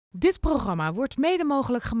Dit programma wordt mede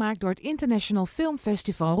mogelijk gemaakt door het International Film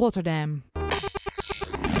Festival Rotterdam.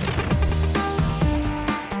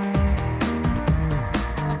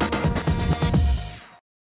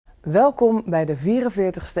 Welkom bij de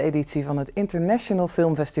 44e editie van het International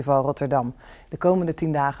Film Festival Rotterdam. De komende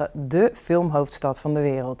 10 dagen de filmhoofdstad van de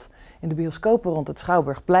wereld. In de bioscopen rond het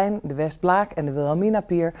Schouwburgplein, de Westblaak en de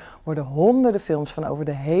Napier worden honderden films van over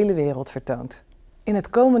de hele wereld vertoond. In het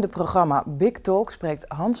komende programma Big Talk spreekt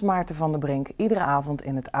Hans Maarten van de Brink iedere avond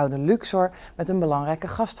in het oude Luxor met een belangrijke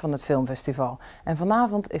gast van het filmfestival. En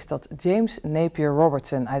vanavond is dat James Napier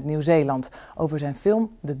Robertson uit Nieuw-Zeeland over zijn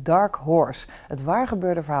film The Dark Horse, het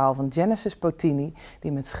waargebeurde verhaal van Genesis Potini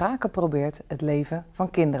die met schaken probeert het leven van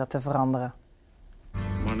kinderen te veranderen.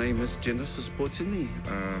 My name is Genesis Potini,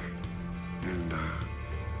 and I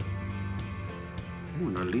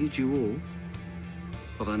want to lead you all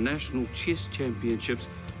for the National Chess Championships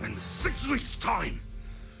in 6 weeks' time.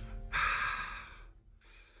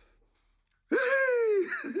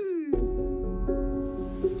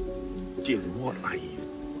 Jim, what are you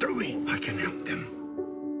doing? I can help them.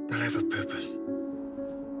 They'll have a purpose.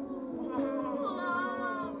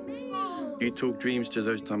 You talk dreams to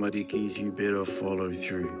those tamarikis, you better follow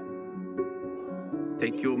through.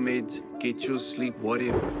 Take your meds, get your sleep,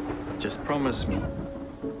 whatever. Just promise me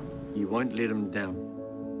you won't let them down.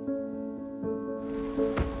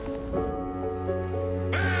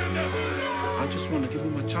 I just want to give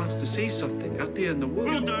him a chance to see something out there in the world.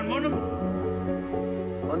 You don't want him?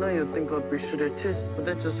 I know you think I'd be shit at chess, but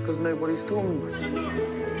that's just because nobody's told me.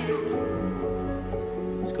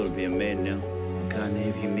 He's got to be a man now. I can't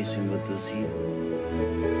have you messing with this head.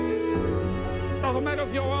 Doesn't matter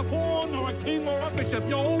if you're a pawn or a king or a bishop,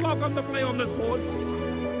 you're all welcome to play on this board.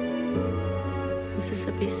 This is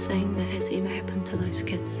the best thing that has ever happened to those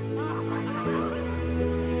kids.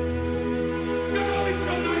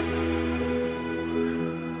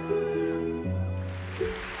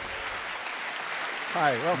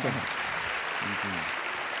 Hi, welcome. Thank you.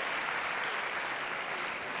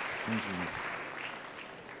 Thank you.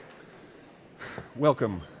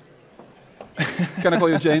 Welcome. Can I call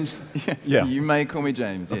you James? Yeah. You may call me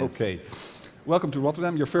James, yes. Okay. Welcome to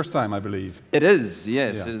Rotterdam, your first time, I believe. It is,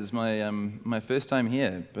 yes. Yeah. It is my first time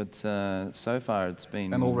here, but so far it's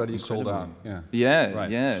been And already incredible. sold out. Yeah. Yeah, Right.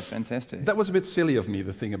 yeah, fantastic. That was a bit silly of me,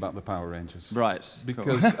 the thing about the Power Rangers. Right.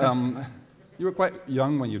 Because you were quite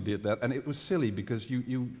young when you did that, and it was silly because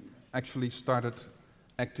you actually started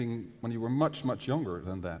acting when you were much, much younger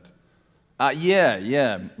than that.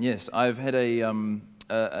 Yes. I've had a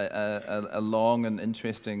long and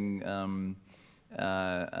interesting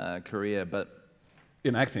career, but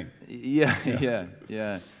In acting.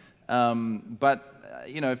 yeah. But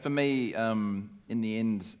you know, for me, in the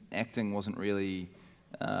end, acting wasn't really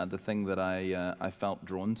the thing that I felt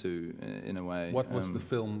drawn to in a way. What was the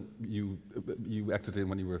film you acted in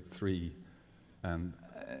when you were 3? And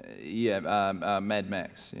Mad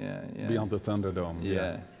Max. Yeah. Beyond the Thunderdome.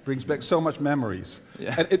 Yeah. Brings back so much memories.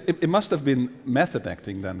 Yeah. And it must have been method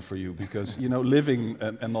acting then for you, because living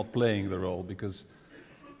and not playing the role, because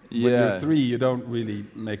when you're 3 you don't really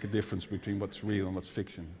make a difference between what's real and what's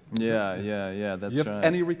fiction. Yeah, that's right. You have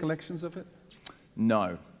any recollections of it?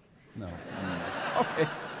 No. No. Okay.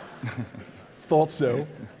 Thought so.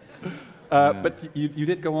 But you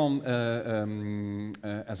did go on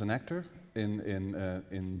as an actor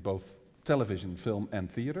in both television, film and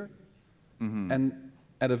theater. Mm-hmm. And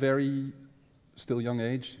at a very still young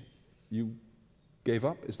age, you gave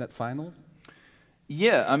up. Is that final?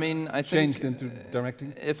 Yeah, I mean, I think Changed into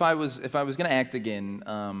directing. If I was going to act again,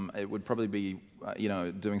 it would probably be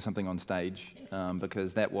doing something on stage,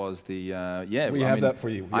 because that was the We have that for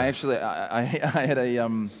you. I yeah. actually I had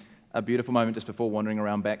a beautiful moment just before wandering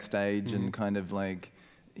around backstage and kind of like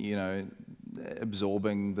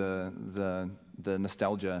absorbing the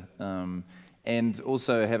nostalgia. And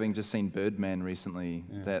also having just seen Birdman recently,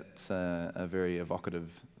 that's a very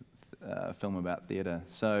evocative film about theatre.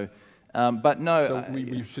 So, but no. So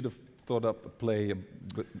we should have thought up a play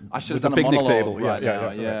I should with have a done picnic a monologue table. right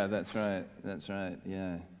now. Yeah, right. that's right.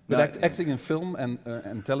 Yeah. But acting in film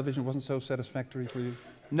and television wasn't so satisfactory for you?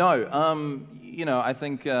 No, I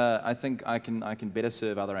think I can better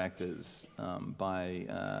serve other actors by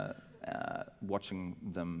watching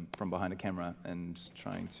them from behind a camera and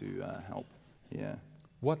trying to help. Yeah.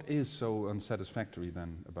 What is so unsatisfactory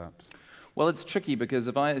then about? Well, it's tricky because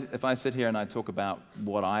if I sit here and I talk about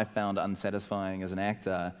what I found unsatisfying as an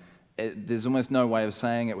actor, there's almost no way of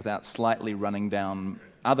saying it without slightly running down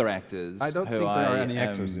other actors. I don't think there are any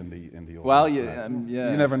actors in the audience. Well, yeah.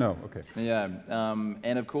 yeah. You never know. Okay. Yeah,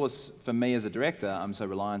 and of course, for me as a director, I'm so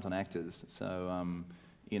reliant on actors. So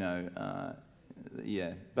you know,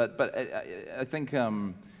 yeah. But I think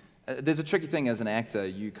there's a tricky thing as an actor.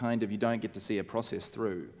 You don't get to see a process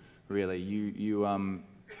through. Really, you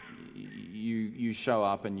show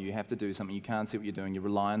up and you have to do something. You can't see what you're doing. You're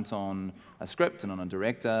reliant on a script and on a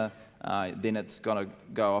director. Then it's got to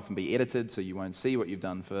go off and be edited, so you won't see what you've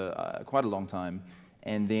done for quite a long time.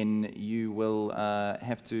 And then you will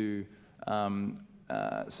have to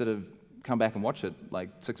sort of come back and watch it like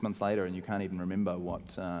 6 months later, and you can't even remember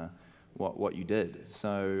what you did.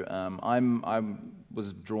 So I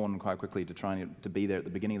was drawn quite quickly to trying to be there at the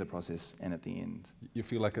beginning of the process and at the end. You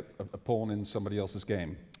feel like a pawn in somebody else's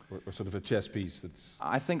game, or sort of a chess piece that's...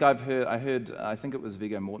 I think I think it was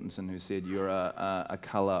Viggo Mortensen who said you're a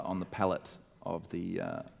colour on the palette of the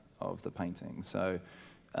painting. So,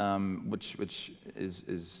 which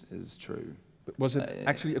is true. But was it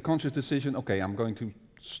actually a conscious decision? Okay, I'm going to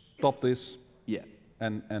stop this. Yeah.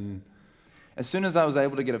 And as soon as I was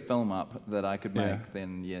able to get a film up that I could make,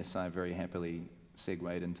 then yes, I very happily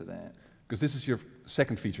segued into that. Because this is your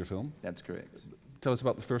second feature film. That's correct. Tell us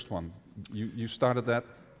about the first one. You started that.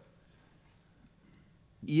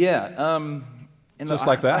 Yeah. Just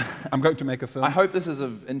like that. I'm going to make a film. I hope this is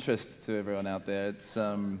of interest to everyone out there. It's.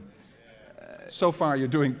 So far, you're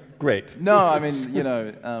doing great. No, I mean, you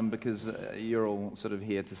know, because you're all sort of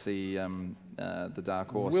here to see the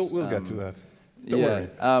Dark Horse. We'll get to that. Don't worry.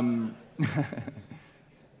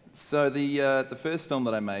 So the first film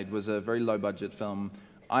that I made was a very low-budget film.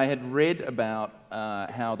 I had read about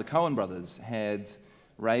how the Coen brothers had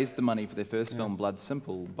raised the money for their first film, Blood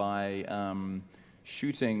Simple, by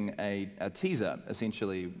shooting a teaser,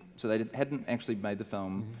 essentially. So they hadn't actually made the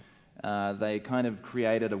film. They kind of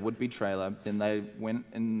created a would-be trailer. Then they went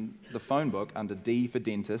in the phone book under D for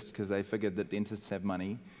dentist, because they figured that dentists have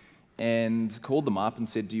money, and called them up and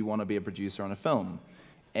said, do you want to be a producer on a film?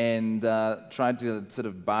 And tried to sort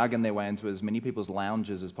of bargain their way into as many people's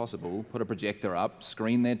lounges as possible, put a projector up,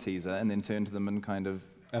 screen their teaser, and then turn to them and kind of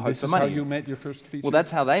and hope this for is money. how you made your first feature? Well, that's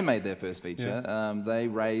how they made their first feature. Yeah. They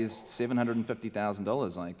raised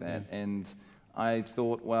 $750,000 like that, and I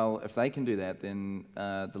thought, well, if they can do that, then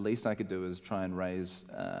the least I could do is try and raise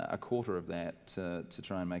a quarter of that to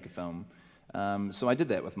try and make a film. So I did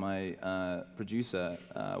that with my producer,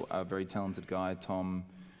 a very talented guy, Tom,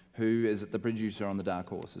 who is the producer on The Dark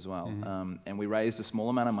Horse as well. And we raised a small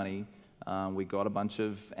amount of money. We got a bunch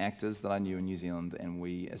of actors that I knew in New Zealand, and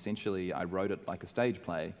I wrote it like a stage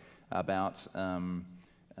play about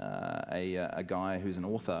a guy who's an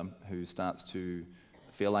author who starts to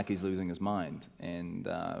feel like he's losing his mind and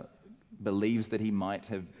believes that he might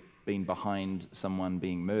have been behind someone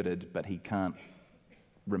being murdered, but he can't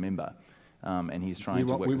remember. And he's trying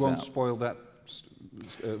to work this out. We won't spoil that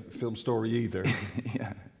film story either.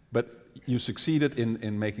 Yeah. But you succeeded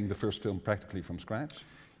in making the first film practically from scratch?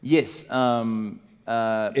 Yes.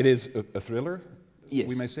 It is a thriller, yes.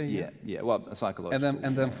 we may say? Yeah. Well, a psychological.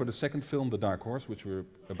 And then for the second film, The Dark Horse, which we're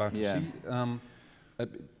about to see,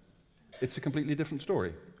 it's a completely different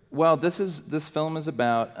story. Well, this film is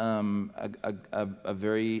about a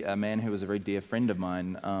man who was a very dear friend of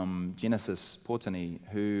mine, Genesis Potini,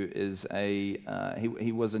 who is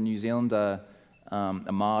he was a New Zealander,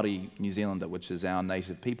 a Māori New Zealander, which is our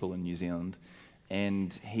native people in New Zealand,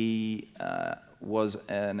 and he was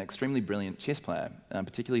an extremely brilliant chess player,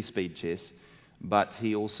 particularly speed chess, but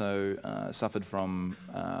he also suffered from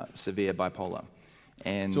severe bipolar.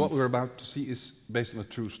 And so what we're about to see is based on a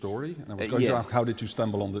true story. And I was going to ask, how did you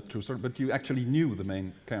stumble on the true story? But you actually knew the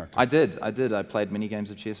main character. I did. I played many games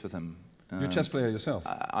of chess with him. You're a chess player yourself?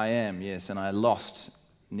 I am, yes, and I lost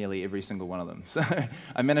nearly every single one of them. So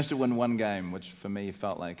I managed to win one game, which for me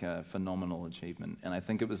felt like a phenomenal achievement. And I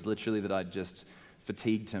think it was literally that I just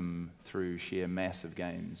fatigued him through sheer mass of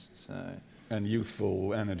games. So. And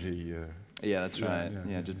youthful energy. Yeah, that's right.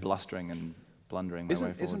 Yeah, just blustering and blundering my way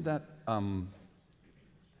forward. Isn't that...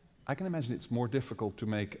 I can imagine it's more difficult to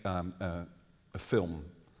make a film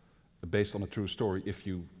based on a true story if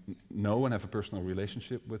you know and have a personal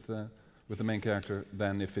relationship with the main character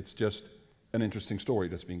than if it's just an interesting story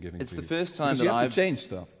that's being given to you. It's the first time that you have to change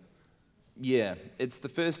stuff. Yeah, it's the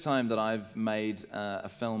first time that I've made a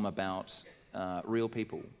film about real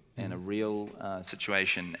people and a real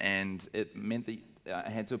situation, and it meant that I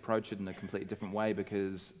had to approach it in a completely different way,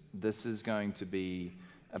 because this is going to be,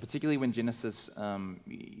 particularly when Genesis,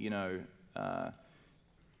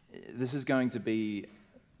 this is going to be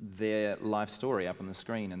their life story up on the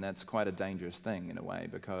screen, and that's quite a dangerous thing in a way,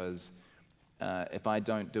 because if I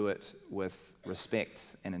don't do it with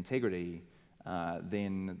respect and integrity,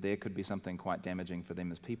 then there could be something quite damaging for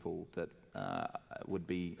them as people that would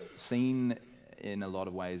be seen in a lot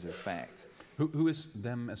of ways as fact. Who is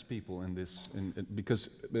them as people in this? Because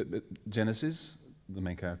Genesis, the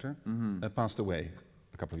main character, passed away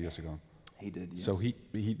a couple of years ago. He did, yes. So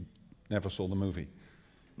he never saw the movie.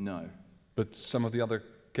 No. But some of the other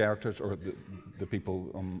characters, or the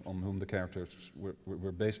people on whom the characters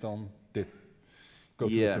were based on, did go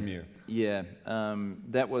to the premiere. Yeah,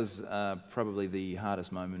 that was probably the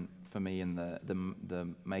hardest moment for me in the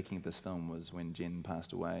making of this film, was when Jen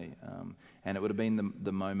passed away, and it would have been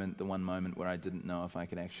the one moment where I didn't know if I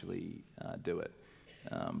could actually do it.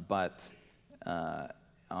 But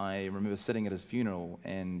I remember sitting at his funeral,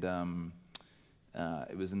 and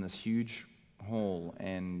it was in this huge hall,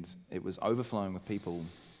 and it was overflowing with people,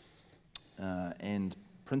 and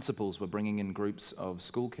principals were bringing in groups of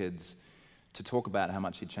school kids to talk about how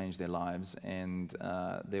much he'd changed their lives, and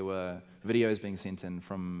there were videos being sent in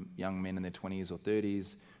from young men in their 20s or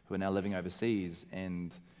 30s who are now living overseas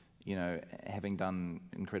and, you know, having done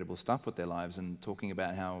incredible stuff with their lives, and talking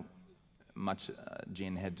about how much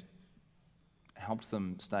Jen had helped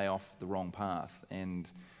them stay off the wrong path.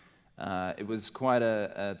 And it was quite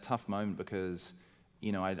a tough moment, because,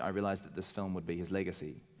 you know, I realized that this film would be his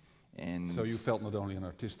legacy. And so you felt not only an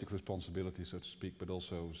artistic responsibility, so to speak, but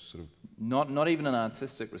also sort of not even an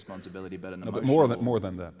artistic responsibility, but an emotional. But more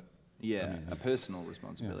than that. Yeah, I mean, a personal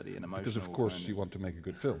responsibility, an emotional. Because of course you want to make a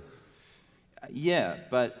good film. Yeah,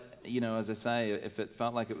 but you know, as I say, if it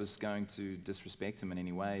felt like it was going to disrespect him in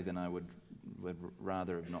any way, then I would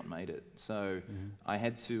rather have not made it. So I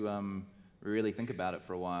had to really think about it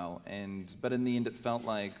for a while, but in the end, it felt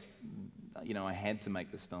like, you know, I had to make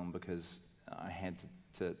this film because I had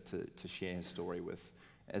to share his story with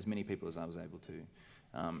as many people as I was able to.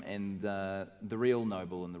 And the real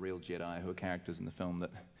Noble and the real Jedi, who are characters in the film that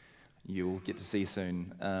you'll get to see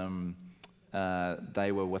soon,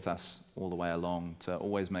 they were with us all the way along to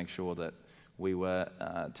always make sure that we were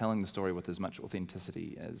telling the story with as much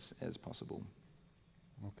authenticity as possible.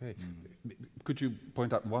 Okay. Could you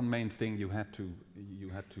point out one main thing you had to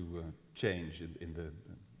change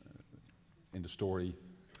in the story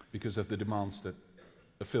because of the demands that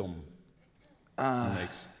a film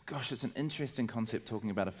makes? Gosh, it's an interesting concept,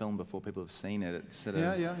 talking about a film before people have seen it. It's sort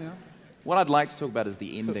of, yeah. What I'd like to talk about is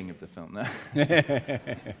the ending of the film.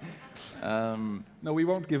 No, we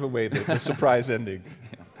won't give away the surprise ending.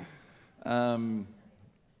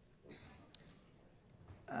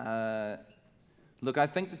 Look, I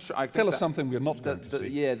think tell us something we're not going to see.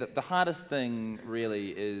 Yeah, the hardest thing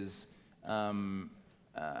really is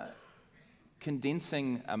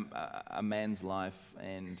condensing a man's life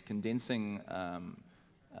and condensing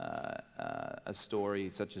a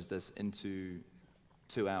story such as this into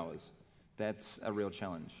 2 hours. That's a real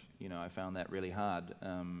challenge. You know, I found that really hard.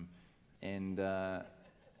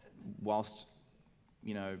 Whilst,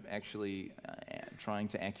 you know, actually trying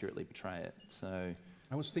to accurately portray it. So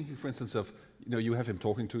I was thinking, for instance, of, you know, you have him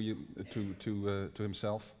talking to you to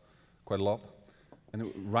himself quite a lot,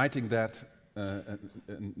 and writing that,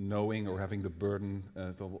 knowing or having the burden.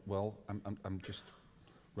 Well, I'm just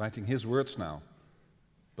writing his words now,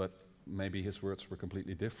 but maybe his words were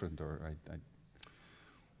completely different, or I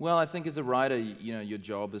Well, I think as a writer, you know, your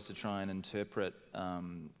job is to try and interpret a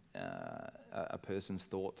person's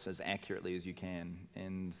thoughts as accurately as you can,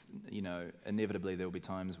 and you know, inevitably there will be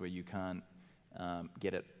times where you can't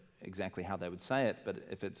get it exactly how they would say it, but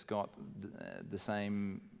if it's got the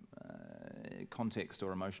same context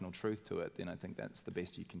or emotional truth to it, then I think that's the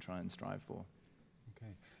best you can try and strive for.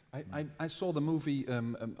 Okay, I saw the movie,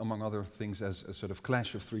 among other things, as a sort of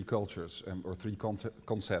clash of three cultures, or three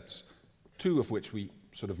concepts, two of which we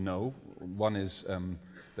sort of know. One is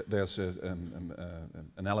that there's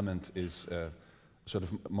an element is sort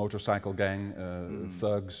of motorcycle gang,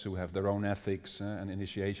 thugs who have their own ethics and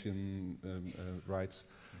initiation rites.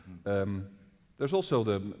 There's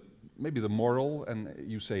also maybe the moral, and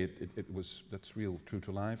you say that's real, true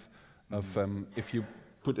to life, of if you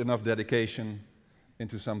put enough dedication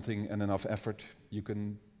into something and enough effort, you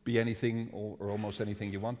can be anything or almost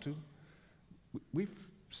anything you want to.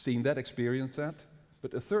 We've seen that, experienced that.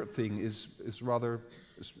 But a third thing is rather,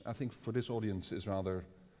 I think for this audience, is rather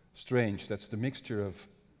strange. That's the mixture of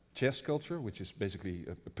chess culture, which is basically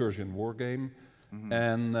a Persian war game,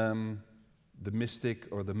 and the mystic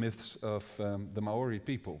or the myths of the Maori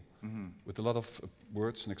people, with a lot of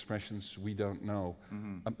words and expressions we don't know.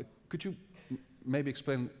 Could you maybe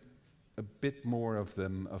explain a bit more of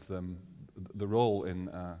the role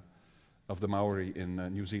of the Maori in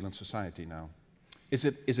New Zealand society now? Is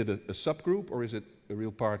it a subgroup, or is it a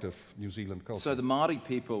real part of New Zealand culture? So the Māori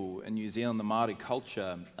people in New Zealand, the Māori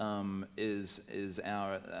culture is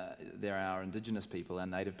they're our indigenous people, our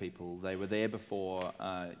native people. They were there before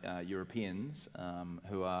Europeans,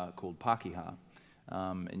 who are called Pākehā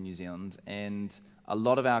in New Zealand, and a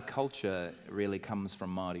lot of our culture really comes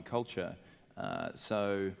from Māori culture. But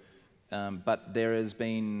there has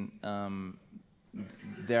been,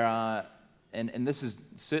 there are, and this is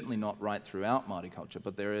certainly not right throughout Māori culture,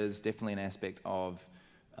 but there is definitely an aspect of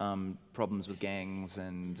problems with gangs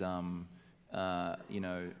and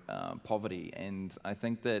poverty. And I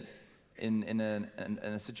think that in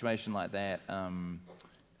a situation like that,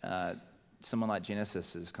 someone like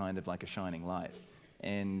Genesis is kind of like a shining light.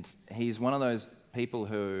 And he's one of those people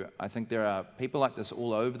who, I think there are people like this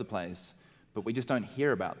all over the place, but we just don't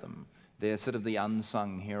hear about them. They're sort of the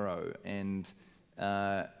unsung hero. And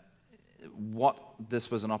what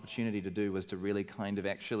this was an opportunity to do was to really kind of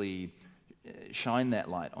actually shine that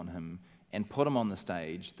light on him and put him on the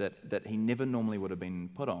stage that he never normally would have been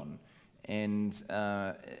put on. And,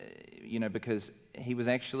 because he was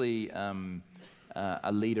actually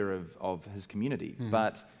a leader of his community,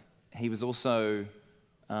 but he was also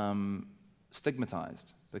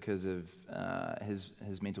stigmatized because of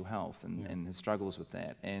his mental health and his struggles with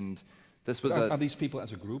that. And this was are these people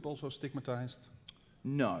as a group also stigmatized?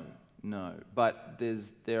 No, but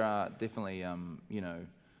there are definitely,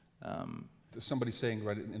 There's somebody saying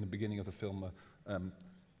right in the beginning of the film,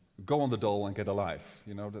 go on the dole and get a life.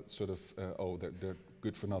 You know, that sort of, they're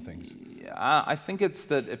good for nothings. Yeah, I think it's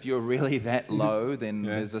that if you're really that low, then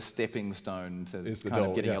there's a stepping stone to kind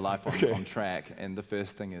of getting your life on track. And the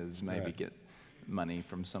first thing is maybe get money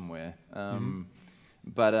from somewhere.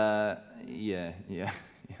 But yeah.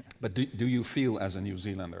 But do you feel as a New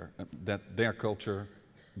Zealander that their culture,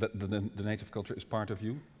 that the native culture is part of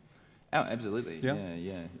you? Oh, absolutely.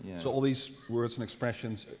 Yeah. So all these words and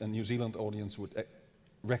expressions, a New Zealand audience would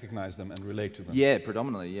recognize them and relate to them? Yeah,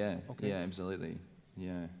 predominantly, yeah. Okay. Yeah, absolutely.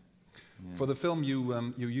 Yeah. For the film,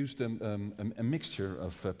 you used a mixture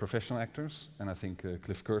of professional actors, and I think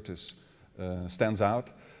Cliff Curtis stands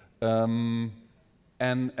out, and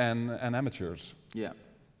amateurs. Yeah.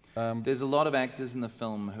 There's a lot of actors in the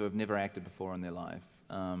film who have never acted before in their life,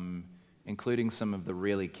 including some of the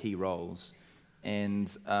really key roles.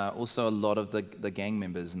 And also a lot of the gang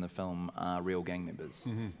members in the film are real gang members.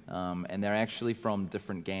 And they're actually from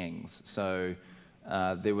different gangs. So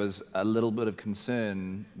there was a little bit of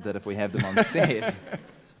concern that if we have them on set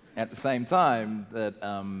at the same time, that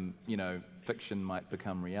fiction might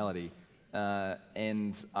become reality.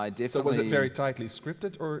 And I definitely... So was it very tightly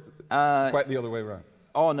scripted, or quite the other way around?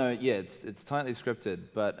 Oh no, yeah, it's tightly scripted,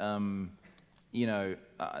 but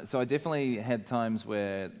so I definitely had times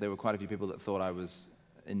where there were quite a few people that thought I was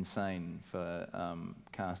insane for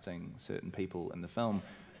casting certain people in the film.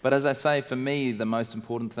 But as I say, for me, the most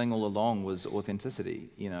important thing all along was authenticity.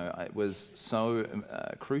 It was so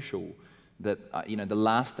crucial that the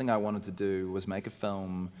last thing I wanted to do was make a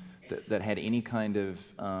film that had any kind of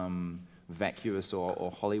vacuous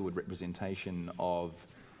or Hollywood representation of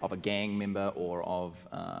a gang member or of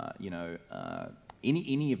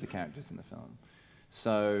any of the characters in the film.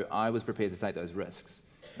 So I was prepared to take those risks.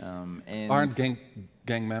 And aren't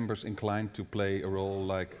gang members inclined to play a role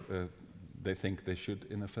like they think they should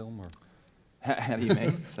in a film? Or how do you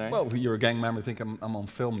mean? Sorry? Well, you're a gang member. You think I'm on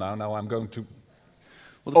film now. Now I'm going to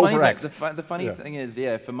overact. The funny thing is,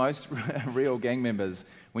 for most real gang members,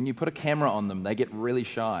 when you put a camera on them, they get really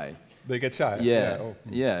shy. They get shy?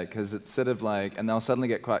 Yeah, because it's sort of like, and they'll suddenly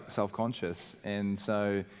get quite self-conscious, and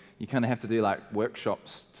so you kind of have to do like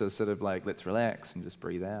workshops to sort of like, let's relax and just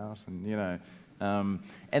breathe out, and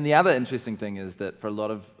and the other interesting thing is that for a lot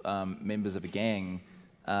of members of a gang,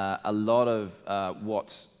 a lot of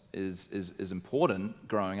what is important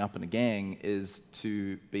growing up in a gang is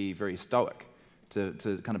to be very stoic, to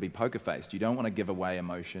kind of be poker-faced. You don't want to give away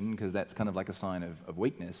emotion because that's kind of like a sign of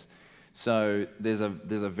weakness. So there's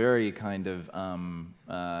a very kind of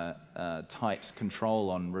tight control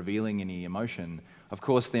on revealing any emotion. Of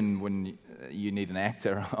course, then when you need an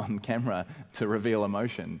actor on camera to reveal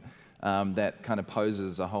emotion, that kind of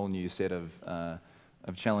poses a whole new set of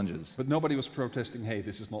challenges. But nobody was protesting, hey,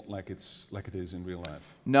 this is not like it is in real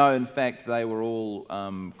life. No, in fact, they were all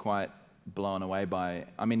quite blown away by.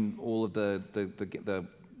 I mean, all of the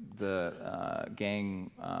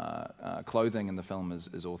gang clothing in the film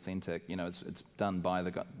is authentic. It's done by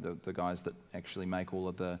the guys that actually make all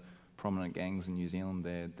of the prominent gangs in New Zealand.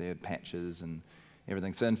 Their patches and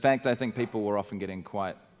everything. So in fact, I think people were often getting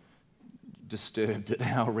quite disturbed at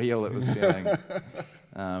how real it was feeling,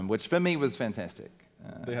 which for me was fantastic.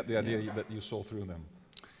 They had the idea that you saw through them.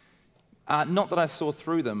 Not that I saw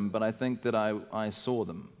through them, but I think that I saw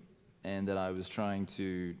them, and that I was trying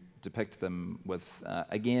to depict them with,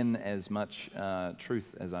 again, as much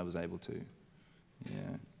truth as I was able to.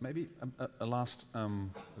 Yeah. Maybe a last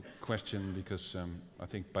question, because I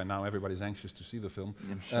think by now everybody's anxious to see the film.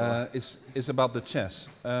 Yeah, sure. Is about the chess.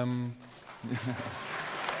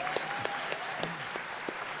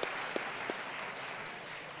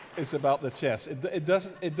 It's about the chess.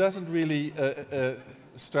 It doesn't really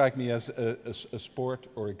strike me as a sport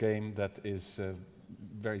or a game that is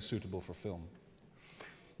very suitable for film.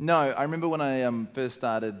 No, I remember when I first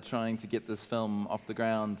started trying to get this film off the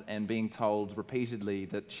ground and being told repeatedly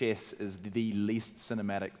that chess is the least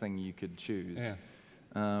cinematic thing you could choose. Yeah.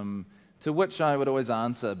 To which I would always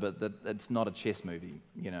answer, but that it's not a chess movie.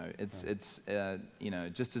 You know, it's you know,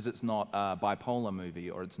 just as it's not a bipolar movie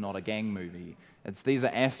or it's not a gang movie. These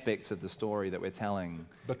are aspects of the story that we're telling.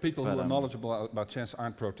 But people who are knowledgeable about chess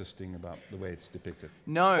aren't protesting about the way it's depicted.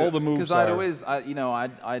 No, all the moves because I'd always, you know,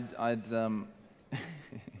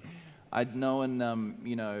 I'd known,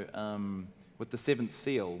 you know, with the Seventh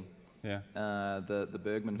Seal, yeah. The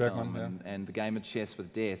Bergman film, yeah. and the game of chess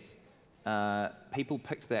with death, people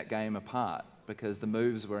picked that game apart because the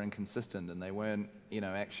moves were inconsistent and they weren't, you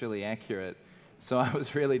know, actually accurate. So I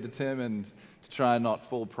was really determined to try and not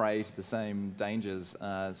fall prey to the same dangers.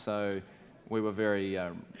 So we were very,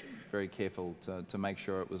 very careful to make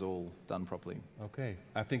sure it was all done properly. Okay,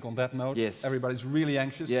 I think on that note, yes. Everybody's really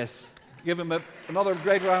anxious. Yes. Give him another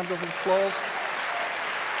great round of applause.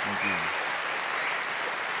 Thank you.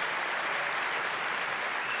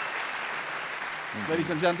 Ladies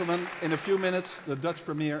and gentlemen, in a few minutes, the Dutch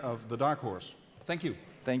premiere of The Dark Horse. Thank you.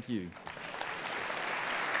 Thank you.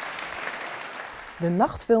 De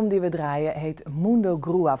nachtfilm die we draaien heet Mundo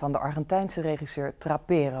Grua van de Argentijnse regisseur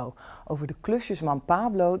Trapero. Over de klusjesman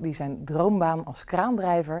Pablo die zijn droombaan als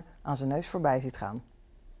kraandrijver aan zijn neus voorbij ziet gaan.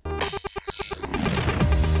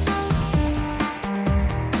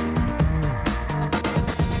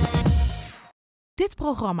 Dit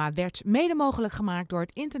programma werd mede mogelijk gemaakt door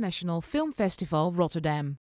het International Film Festival Rotterdam.